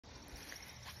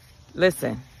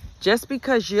Listen, just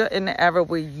because you're in the era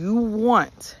where you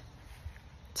want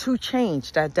to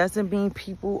change, that doesn't mean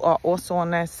people are also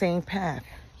on that same path.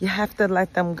 You have to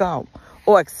let them go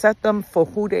or accept them for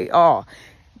who they are.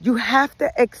 You have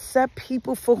to accept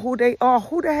people for who they are.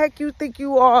 Who the heck you think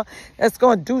you are that's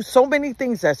going to do so many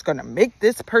things that's going to make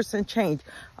this person change?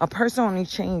 A person only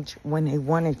change when they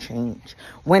want to change,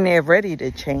 when they're ready to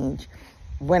change.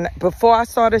 Before I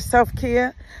started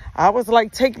self-care, I was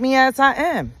like, take me as I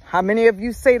am. How many of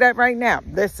you say that right now?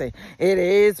 Listen, it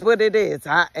is what it is.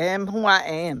 I am who I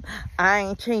am. I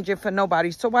ain't changing for nobody.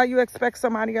 So why you expect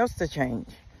somebody else to change?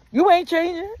 You ain't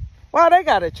changing. Why they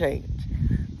got to change?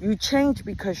 You change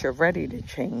because you're ready to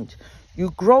change.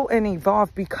 You grow and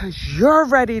evolve because you're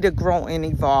ready to grow and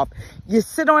evolve. You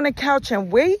sit on the couch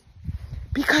and wait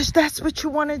because that's what you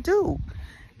want to do.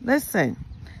 Listen,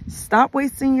 stop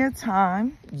wasting your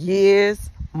time,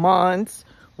 years, months,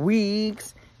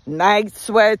 weeks, night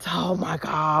sweats. Oh my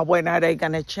God, when are they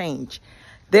going to change?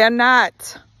 They're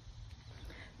not.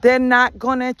 They're not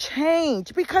going to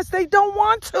change because they don't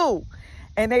want to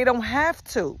and they don't have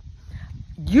to.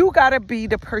 You got to be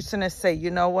the person to say,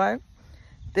 you know what?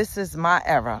 This is my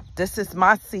era. This is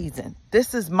my season.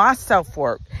 This is my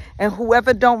self-work. And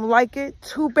whoever don't like it,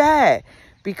 too bad.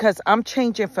 Because I'm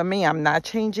changing for me. I'm not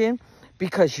changing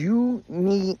because you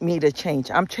need me to change.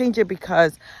 I'm changing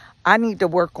because I need to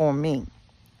work on me.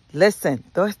 Listen,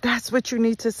 that's what you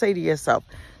need to say to yourself.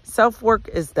 Self-work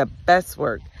is the best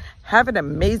work. Have an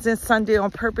amazing Sunday on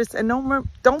purpose. And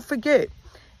don't forget,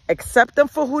 accept them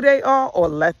for who they are or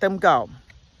let them go.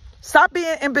 Stop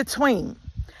being in between.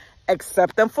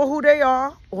 Accept them for who they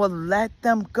are or let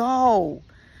them go.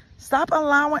 Stop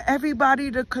allowing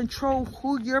everybody to control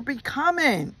who you're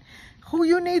becoming, who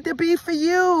you need to be for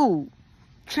you.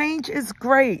 Change is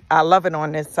great. I love it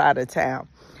on this side of town.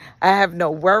 I have no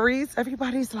worries.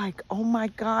 Everybody's like, oh my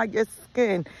God, your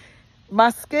skin. My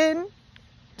skin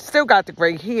still got the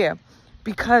gray hair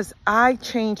because I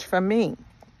change for me.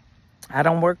 I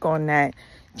don't work on that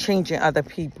changing other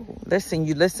people. Listen,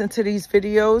 you listen to these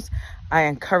videos, I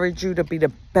encourage you to be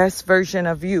the best version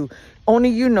of you. Only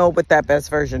you know what that best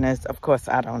version is. Of course,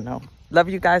 I don't know. Love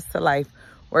you guys to life.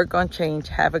 Work on change.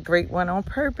 Have a great one on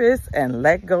purpose and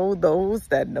let go those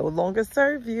that no longer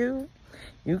serve you.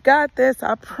 You got this.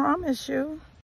 I promise you.